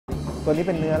ตัวนี้เ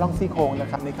ป็นเนื้อล่องซี่โครงนะ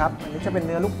ครับนี่ครับอันนี้จะเป็นเ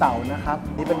นื้อลูกเต่านะครับ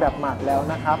นี่เป็นแบบหมักแล้ว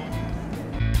นะครับ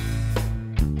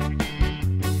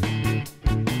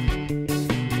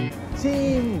ชิ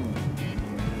ม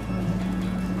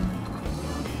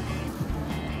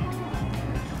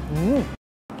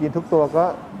กินทุกตัวก็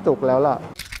จุกแล้วล่ะ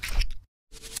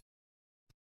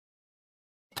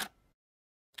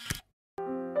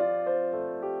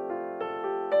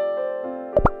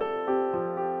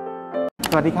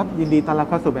สวัสดีครับยินดีต้อนรับ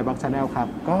เข้าสู่แบบบล็อกชาแนลครับ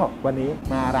ก็วันนี้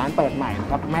มาร้านเปิดใหม่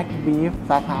ครับ Maxbeef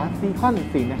สาขาซีคอน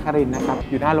ศรีนครินทร์นะครับ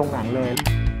อยู่หน้าโรงหนังเลย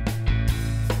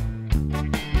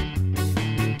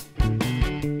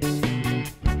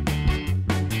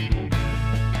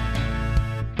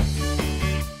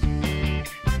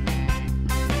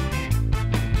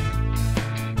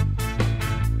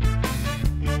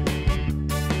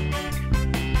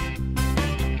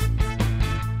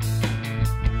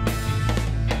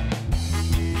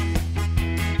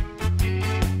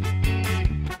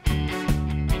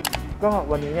ก็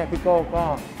วันนี้เนี่ยพี่โก้ก็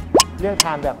เลือกท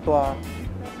านแบบตัว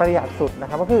ประหยัดสุดนะ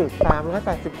ครับก็คือ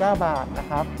389 บาทนะ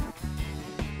ครับ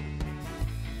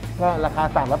ก็ราคา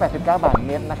389 บาทเ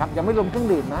น็ตนะครับยังไม่รวมเครื่อง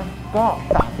ดื่มนะก็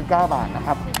39 บาทนะค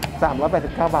รับ389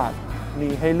 บาทมี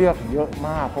ให้เลือกเยอะม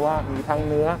ากเพราะว่ามีทั้ง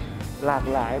เนื้อหลาก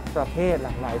หลายประเภทหล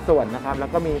ากหลายส่วนนะครับแล้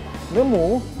วก็มีเนื้อหมู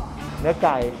เนื้อไ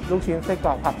ก่ลูกชิ้นไส้กร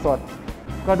อกผักสด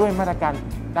ก็ด้วยมาตรการ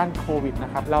ด้านโควิดน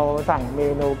ะครับเราสั่งเม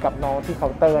นูกับน้องที่เคา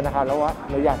น์เตอร์นะครับแล้วว่า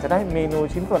เราอยากจะได้เมนู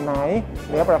ชิ้นส่วนไหน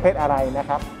เนื้อประเภทอะไรนะ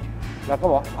ครับแล้วก็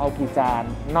บอกเอากี่จาน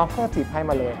น้องก็จิบให้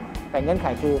มาเลยแต่เงื่อนไข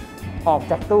คือออก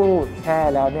จากตู้แช่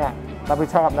แล้วเนี่ยรับผิด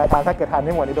ชอบนะครับถ้าเกิดทานไ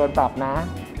ม่หมดนี่โดนปรับนะ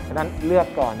ฉะนั้นเลือก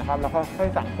ก่อนนะครับแล้วก็ค่อย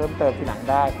สั่งเพิ่มเติมทีหลัง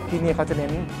ได้ที่นี่เขาจะเน้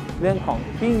นเรื่องของ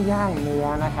ปิ้งย่างเนื้อ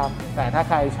นะครับแต่ถ้า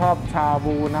ใครชอบชา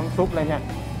บูน้ำซุปอะไรเนี่ย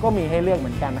ก็มีให้เลือกเห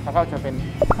มือนกันนะครับก็จะเป็น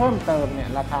เพิ่มเติมเนี่ย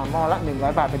ราคาหม้อละ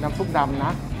100 บาทเป็นน้ำซุปดำน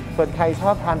ะส่วนใครช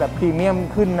อบทานแบบพรีเมียม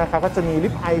ขึ้นนะครับก็จะมีลิ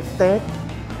ปไอสเต็ก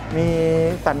มี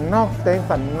สันนอกสเต็ก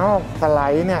สันนอกสไล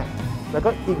ด์เนี่ยแล้วก็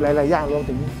อีกหลายๆอย่างรวม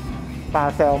ถึงปลา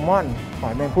แซลมอนหอ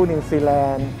ยแมงผู้นิวซีแล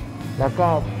นด์แล้วก็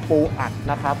ปูอัด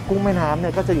นะครับกุ้งแม่น้ำเนี่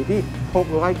ยก็จะอยู่ที่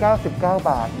699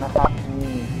 บาทนะครับ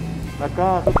แล้วก็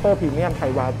ซุปเปอร์พรีเมียมไท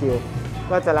ยวากิว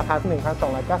ก็จะราคา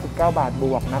 1,299 บาทบ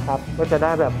วกนะครับก็จะไ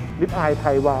ด้แบบลิปอายไท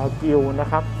ยวากิวนะ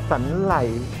ครับสันไหล่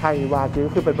ไทยวากิว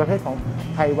คือเป็นประเภทของ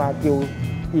ไทยวากิว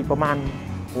อีกประมาณ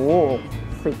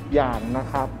10 อย่างนะ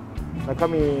ครับแล้วก็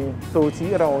มีซูชิ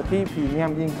โรที่พรีเมีย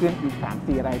มยิ่งขึ้นอีก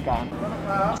 3-4 รายการ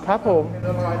ครับผมเ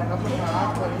นื้อลอยนะครับลูกค้า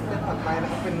ตัวนี้เป็นผัดไทยนะ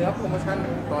ครับเป็นเนื้อโปรโมชั่น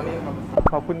ตอนนี้ครับ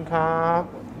ขอบคุณครับ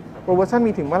โปรโมชั่น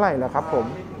มีถึงเมื่อไหร่เหรอครับผม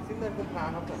สิ้นเดือนกุมภา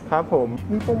พันธ์ครับผม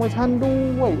มีโปรโมชั่นด้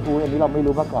วยอันนี้เราไม่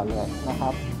รู้มาก่อนเลยนะครั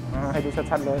บให้ดู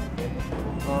ชัดๆเลย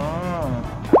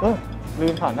ลื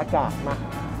มถอดหน้ากากมา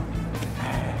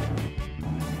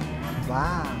ว้า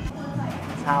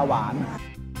ชาหวาน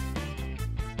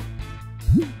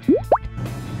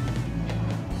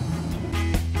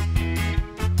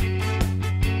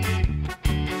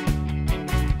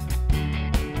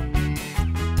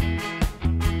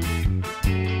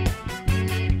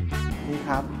นี่ค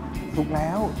รับสุกแล้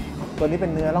วตัวนี้เป็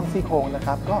นเนื้อล่องซี่โครงนะค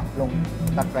รับก็ลง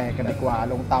ตะแกรงกันดีกว่า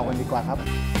ลงเตากันดีกว่าครับ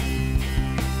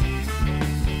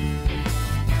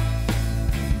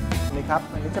นี่ครับ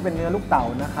อันนี้จะเป็นเนื้อลูกเต่า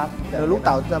นะครับเนื้อลูกเ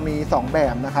ต่าจะมี2แบ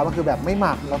บนะครับก็คือแบบไม่ห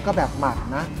มักแล้วก็แบบหมัก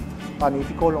นะตอนนี้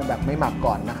พี่โก้ลงแบบไม่หมัก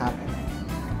ก่อนนะครับ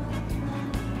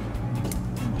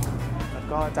แล้ว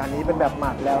ก็จานนี้เป็นแบบห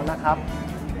มักแล้วนะครับ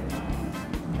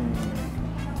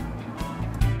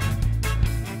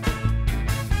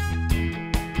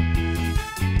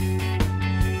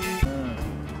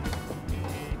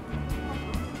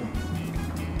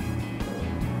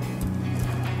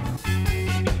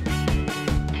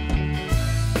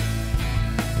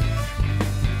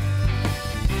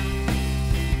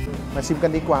มาชิมกั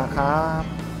นดีกว่าครับ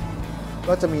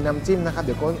ก็จะมีน้ำจิ้มนะครับเ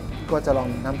ดี๋ยวก็จะลอง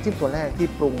น้ำจิ้มตัวแรกที่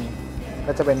ปรุง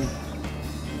ก็จะเป็น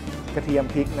กระเทียม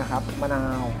พริกนะครับมะนา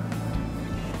ว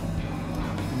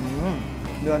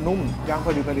เนื้อนุ่มย่างพ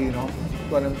อดีเนาะ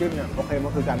ตัวน้ำจิ้มเนี่ยโอเคมั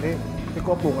นคือการที่พี่โ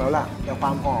ก้ปรุงแล้วล่ะแต่คว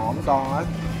ามหอมซอส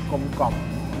กลมกล่อม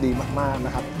ดีมากๆน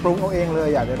ะครับปรุงเอาเองเลย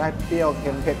อยากจะได้เปรี้ยวเค็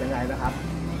มเผ็ดยังไงนะครับ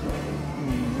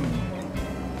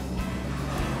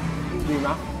ดีน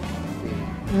ะ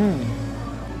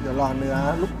เดี๋ยวรอเนื้อ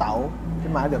ลูกเต๋าขึ้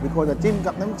นมาเดี๋ยวพี่โคจะจิ้ม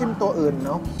กับน้ำจิ้มตัวอื่นเ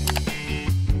นาะ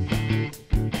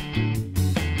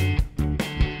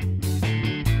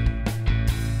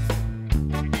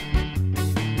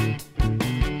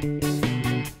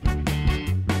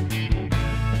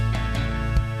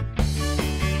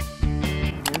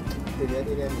ทีนี้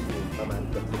มีประมาณ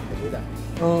เกือบ10 ชนิดอ่ะ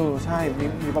ใช่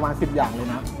มีประมาณ10 อย่างเลย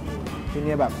นะที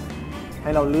นี้แบบให้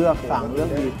เราเลือกสั่งเลือก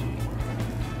ดี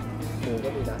หมูก็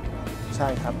มีนะใ ช่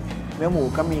ครับเนื้อหมู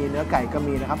ก็มีเนื้อไก่ก็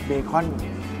มีนะครับเบคอน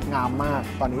งามมาก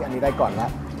ตอนนี้อันนี้ได้ก่อนแล้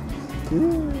ว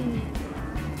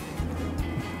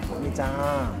นี่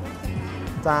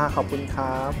จ้าขอบคุณค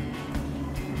รับ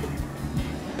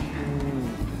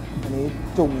อันนี้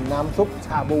จุ่มน้ำซุปช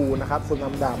าบูนะครับซุป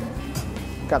น้ำด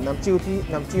ำกับน้ำจิ้มที่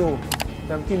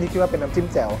คิดว่าเป็นน้ำจิ้ม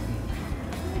แจ่ว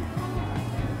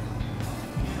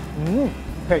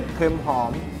เผ็ดเค็มหอ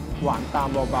มหวานตาม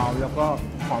เบาๆแล้วก็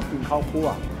หอมกลิ่นข้าวคั่ว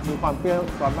มีความเปรี้ยว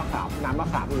ซอสมะขามน้ำมะ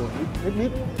ขามอยู่นิ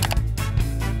ด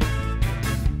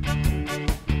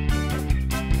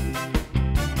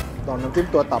ลองน้ำจิ้ม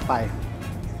ตัวต่อไป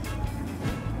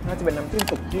น่าจะเป็นน้ำจิ้ม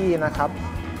สุกี้นะครับ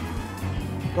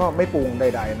ก็ไม่ปรุงใ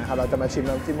ดๆนะครับเราจะมาชิม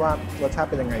น้ำจิ้มว่ารสชาติ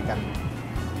เป็นยังไงกัน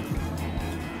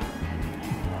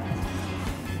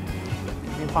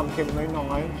มีความเค็มน้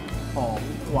อยๆหอม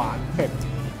หวานเผ็ด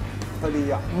พอดี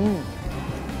อ่ะ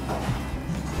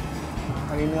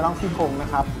อันนี้เนื้อน่องซี่โครงนะ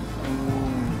ครับ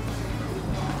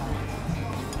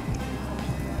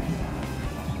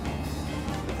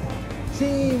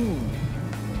ชิม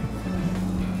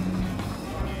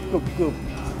กรุบ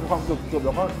มีความกรุบแ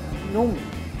ล้วก็นุ่ม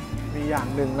มีอย่าง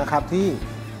หนึ่งนะครับที่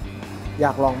อย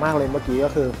ากลองมากเลยเมื่อกี้ก็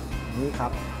คือนี่ครั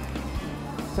บ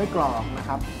ไส้กรอกนะค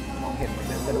รับมองเห็นเหมือน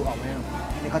เดิมจะดูออกไหม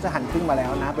นี่เขาจะหั่นครึ่งมาแล้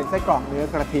วนะเป็นไส้กรอกเนื้อ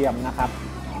กระเทียมนะครับ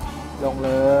ลงเ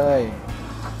ลย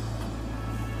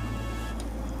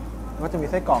ก็จะมี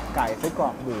ไส้กรอกไก่ไส้กรอ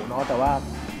กหมูเนาะแต่ว่า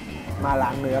มาล้า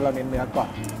งเนื้อเราเน้นเนื้อก่อน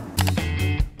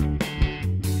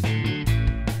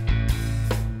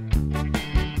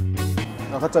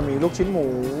แล้วก็จะมีลูกชิ้นหมู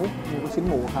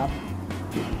ครับ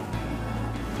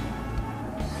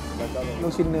แล้วก็ลู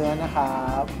กชิ้นเนื้อนะครั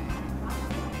บ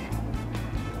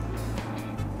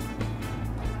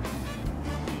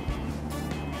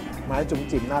ไม้จุ๋ม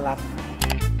จิ๋มน่ารัก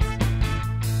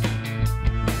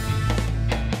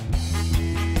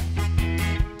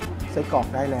ไส้กรอก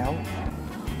ได้แล้ว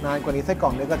นานกว่านี้ไส้กรอ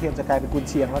กเนื้อกระเทียมจะกลายเป็นกุน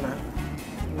เชียงแล้วนะ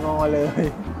งอเลย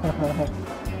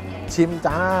ชิม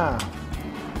จ้า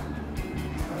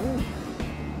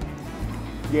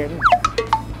เย็น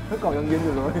ไส้กรอกยังเย็นอ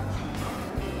ยู่เลย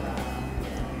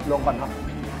ลงก่อนครับ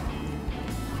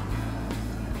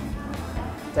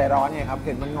ใจร้อนไงครับเ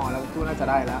ห็นมันงอแล้วตู้น่าจะ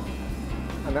ได้แล้ว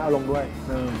อันนั้นเอาลงด้วย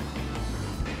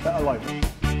แต่อร่อยนี่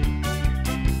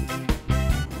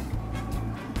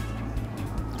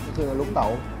คือลูกเต๋า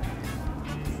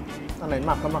อันไหนห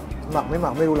มักก็หมักไม่ห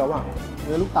มักไม่รู้แล้วว่ะเ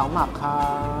นื้อลูกเต๋าหมักครั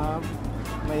บ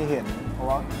ไม่เห็นเพราะ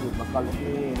ว่าหยุดมาก่อนลูก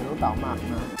นี่เนื้อลูกเต๋าหมัก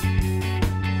นะ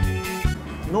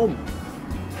นุ่ม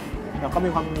แล้วก็มี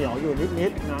ความเหนียวอยู่นิ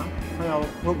ดๆนะให้เรา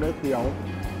ลูกเนื้อเขียว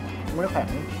ไม่แข็ง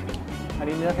อัน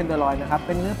นี้เนื้อเทนเดอร์ลอยนะครับเ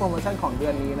ป็นเนื้อโปรโมชั่นของเดื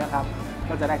อนนี้นะครับ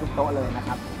ก็จะได้ทุกโต๊ะเลยนะค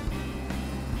รับ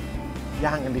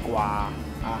ย่างกันดีกว่า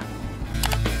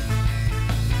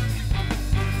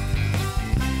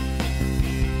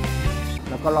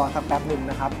แล้วก็รอสักแป๊บหนึ่ง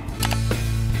นะครับ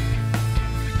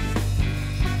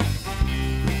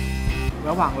ร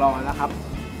ะหว่างรอนะครับ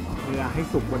เนื้อให้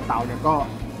สุกบนเตาเนี่ยก็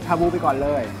ชาบูไปก่อนเล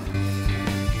ย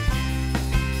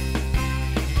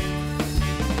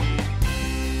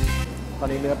ตอน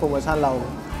นี้เนื้อโปรโมชั่นเรา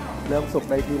เริ่มสุก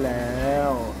ได้ที่แล้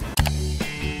ว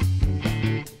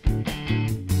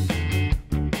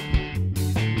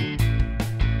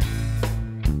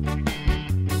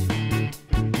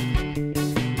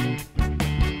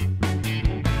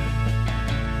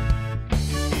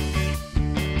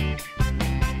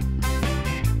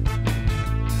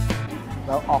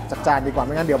เราออกจากจานดีกว่าไ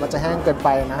ม่งั้นเดี๋ยวมันจะแห้งเกินไป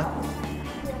นะ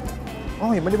อ๋อ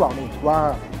เห็นไม่ได้บอกนี่ว่า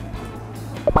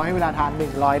เขาให้เวลาทาน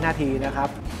100 นาทีนะครับ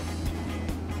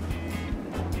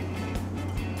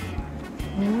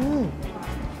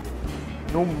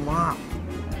นุ่มมาก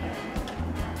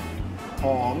ห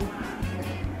อม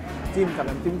จิ้มกับ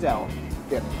น้ำจิ้มแจ่ว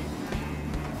เด็ด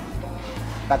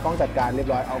แต่ต้องจัดการเรียบ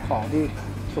ร้อยเอาของที่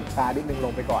สุกช้านิดนึงล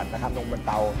งไปก่อนนะครับลงบน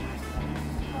เตา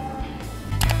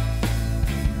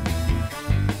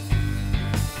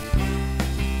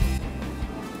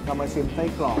เรามาชิมไส้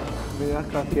กรอกเนื้อ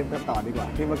กระเทียมกันต่อดีกว่า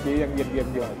ที่เมื่อกี้ยังเย็น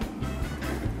ๆอยู่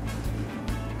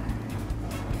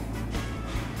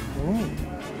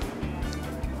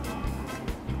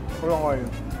อร่อย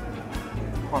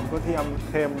หอมกระเทียม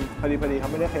เค็มพอดีครับ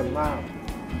ไม่ได้เค็มมาก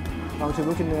ลองชิม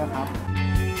ลูกชิ้นเนื้อครับ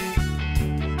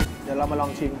เดี๋ยวเรามาลอ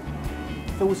งชิม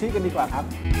ซูชิกันดีกว่าครับ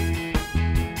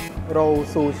โรล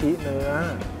ซูชิเนื้อ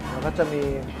แล้วก็จะมี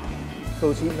ซู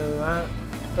ชิเนื้อ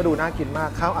ก็ดูน่ากินมาก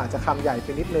ข้าวอาจจะคำใหญ่ไป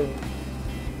นิดนึง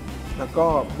แล้วก็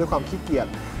ด้วยความขี้เกียจ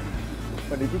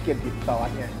วันนี้ขี้เกียจหยิบซอส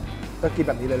ไงก็กินแ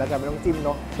บบนี้เลยแล้วกันไม่ต้องจิ้มเน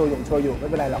าะโชยุไม่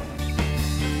เป็นไรหรอก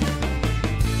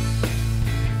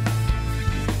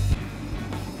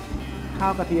ข้า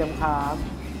วกระเทียมครับ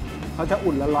เขาจะ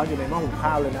อุ่นร้อนๆอยู่ในหม้อหุงข้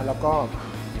าวเลยนะแล้วก็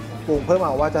ปรุงเพิ่มเอ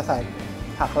าว่าจะใส่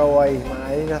ผักโรยไหม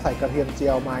จะใส่กระเทียมเจี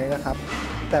ยวไหมนะครับ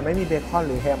แต่ไม่มีเบคอน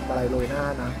หรือแฮมอะไรโรยหน้า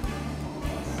นะ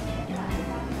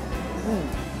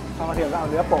ข้าวกระเทียมก็เอา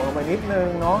เนื้อโปะลงไปนิดนึง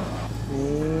เนาะ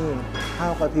นี่ข้า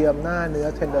วกระเทียมหน้าเนื้อ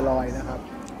เทนเดอร์ลอยนะครับ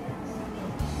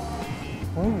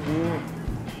ดี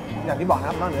อย่างที่บอกนะ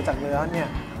ครับนอกเหนือจากเนื้อเนี่ย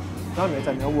นอกเหนือจ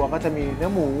ากเนื้อวัวก็จะมีเนื้อ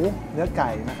หมูเนื้อไก่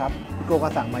นะครับพี่โกก็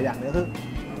สั่งมาอย่างนึงคือ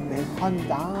เบคอน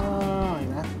จ้า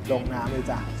นะลงน้ำเลย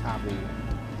จ้ะชาบู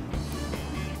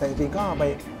แต่จริงๆก็เอาไป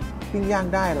ปิ้งย่าง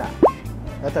ได้แหละ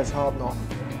แล้วแต่ชอบเนาะ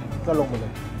ก็ลงไปเล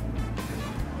ย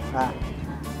อ่ะ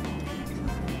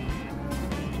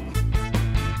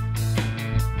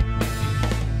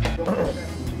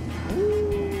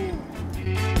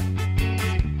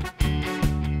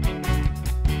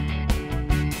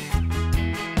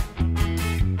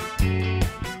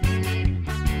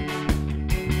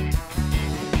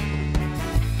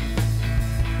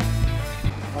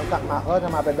สั่งมาก็จ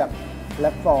ะมาเป็นแบบแร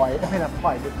ปฟอยล์ไม่แรปฟ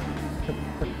อยล์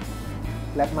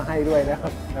แรปมาให้ด้วยนะครั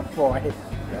บแรปฟอยล์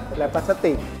แรปพลาส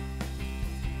ติก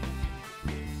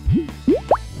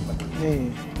นี่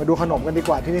มาดูขนมกันดีก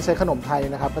ว่าที่นี่ใช้ขนมไทย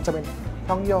นะครับก็จะเป็นท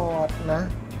องหยอดนะ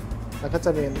แล้วก็จ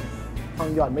ะเป็นทอง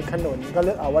หยอดเม็ดขนุนก็เ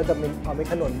ลือกเอาว่าจะเป็นเอาเม็ด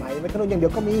ขนุนไหมเม็ดขนุนอย่างเดีย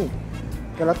วก็มี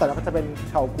ก็แล้วแต่แล้วก็จะเป็น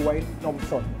เฉาก๊วยนม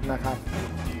สดนะครับ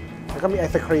แล้วก็มีไอ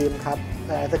ศครีมครับแ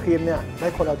ต่ไอศครีมเนี่ยได้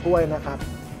คนละถ้วยนะครับ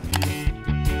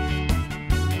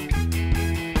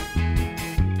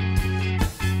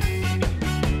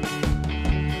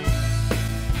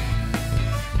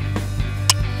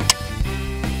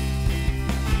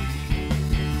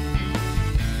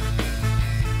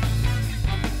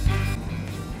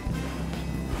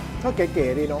ก็เก๋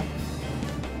ๆดีเนาะ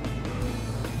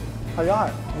อร่อย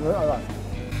เนื้ออร่อย